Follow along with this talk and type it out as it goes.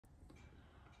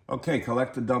Okay,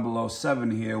 Collector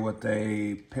 007 here with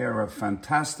a pair of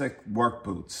fantastic work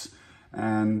boots.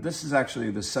 And this is actually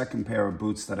the second pair of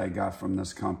boots that I got from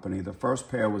this company. The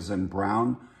first pair was in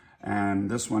brown,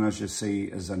 and this one, as you see,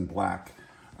 is in black.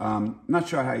 Not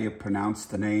sure how you pronounce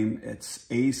the name. It's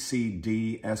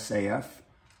ACDSAF,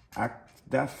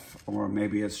 or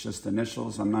maybe it's just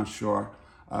initials, I'm not sure.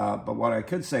 But what I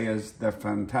could say is they're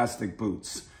fantastic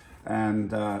boots. And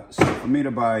so for me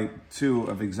to buy two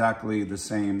of exactly the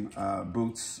same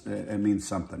boots, it means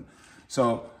something.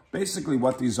 So basically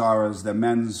what these are is they're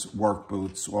men's work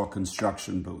boots or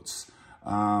construction boots.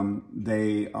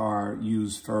 They are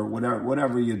used for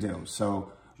whatever you do.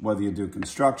 So whether you do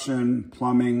construction,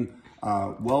 plumbing,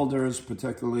 welders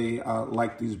particularly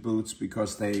like these boots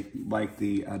because they like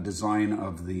the design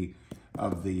of the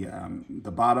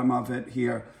bottom of it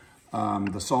here,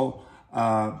 the sole.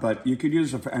 But you could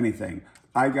use it for anything.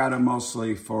 I got them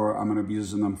mostly for, I'm going to be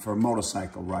using them for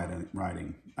motorcycle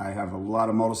riding. I have a lot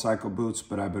of motorcycle boots,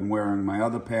 but I've been wearing my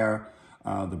other pair,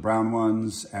 the brown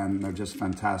ones, and they're just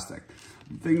fantastic.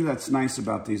 The thing that's nice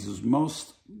about these is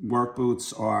most work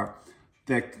boots are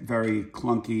thick, very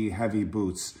clunky, heavy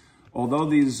boots. Although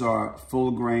these are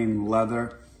full grain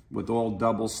leather with all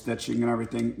double stitching and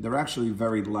everything, they're actually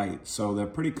very light. So they're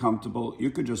pretty comfortable. You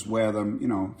could just wear them, you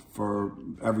know, for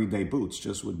everyday boots,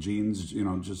 just with jeans, you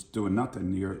know, just doing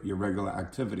nothing, your regular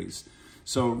activities.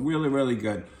 So really, really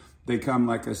good. They come,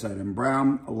 like I said, in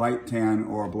brown, a light tan,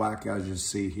 or black, as you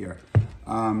see here.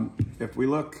 If we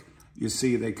look, you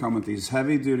see they come with these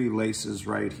heavy duty laces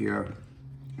right here.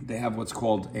 They have what's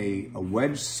called a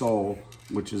wedge sole,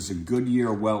 which is a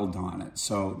Goodyear weld on it.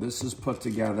 So this is put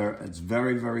together. It's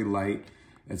very, very light.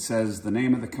 It says the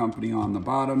name of the company on the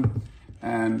bottom.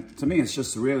 And to me, it's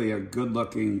just really a good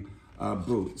looking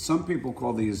boot. Some people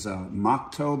call these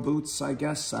mock toe boots, I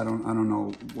guess. I don't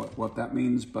know what that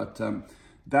means, but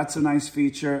that's a nice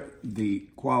feature. The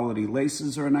quality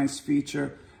laces are a nice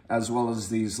feature, as well as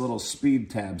these little speed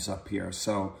tabs up here.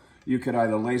 So you could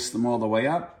either lace them all the way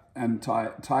up and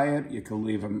tie it. You could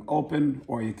leave them open,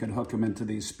 or you could hook them into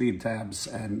these speed tabs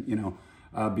and, you know,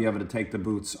 be able to take the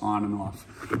boots on and off.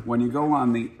 When you go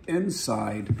on the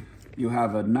inside, you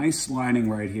have a nice lining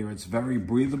right here. It's very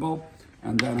breathable.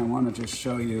 And then I want to just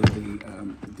show you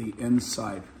the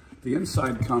inside. The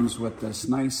inside comes with this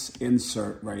nice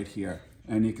insert right here.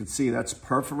 And you can see that's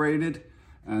perforated.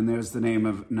 And there's the name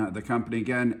of the company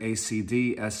again,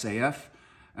 ACDSAF.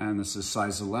 And this is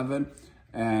size 11.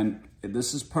 And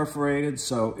this is perforated,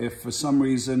 so if for some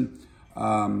reason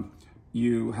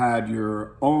you had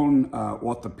your own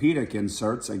orthopedic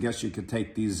inserts, I guess you could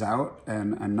take these out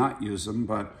and not use them,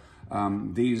 but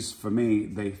these, for me,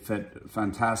 they fit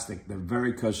fantastic. They're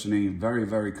very cushiony, very,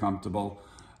 very comfortable,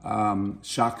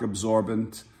 shock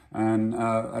absorbent, and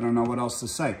I don't know what else to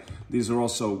say. These are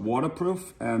also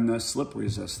waterproof and they're slip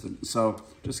resistant. So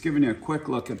just giving you a quick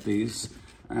look at these.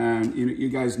 And you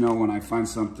guys know when I find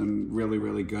something really,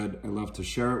 really good, I love to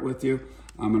share it with you.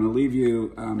 I'm going to leave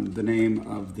you the name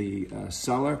of the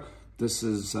seller. This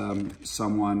is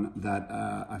someone that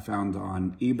I found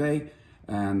on eBay,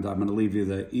 and I'm going to leave you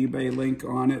the eBay link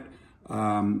on it.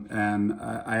 And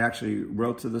I actually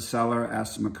wrote to the seller,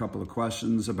 asked him a couple of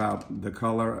questions about the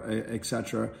color,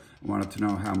 etc. I wanted to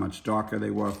know how much darker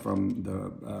they were from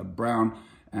the brown.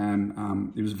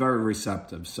 And he was very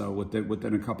receptive. So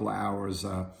within a couple of hours,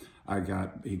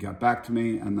 he got back to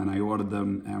me, and then I ordered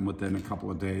them, and within a couple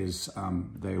of days,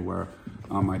 they were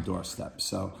on my doorstep.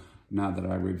 So now that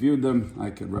I reviewed them, I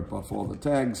could rip off all the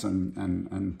tags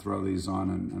and throw these on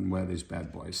and wear these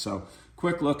bad boys. So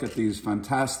quick look at these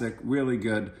fantastic, really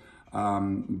good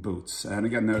boots. And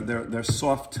again, they're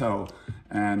soft toe,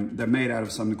 and they're made out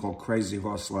of something called crazy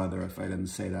horse leather, if I didn't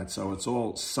say that. So it's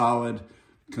all solid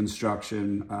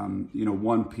construction, you know,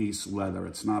 one-piece leather.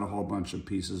 It's not a whole bunch of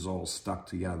pieces all stuck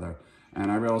together. And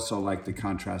I also like the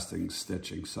contrasting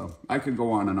stitching. So I could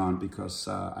go on and on because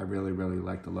I really, really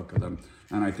like the look of them.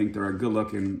 And I think they're a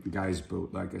good-looking guy's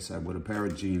boot. Like I said, with a pair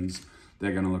of jeans,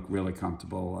 they're going to look really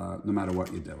comfortable no matter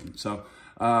what you're doing. So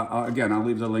again, I'll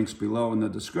leave the links below in the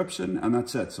description, and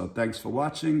that's it. So thanks for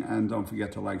watching, and don't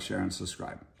forget to like, share, and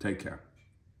subscribe. Take care.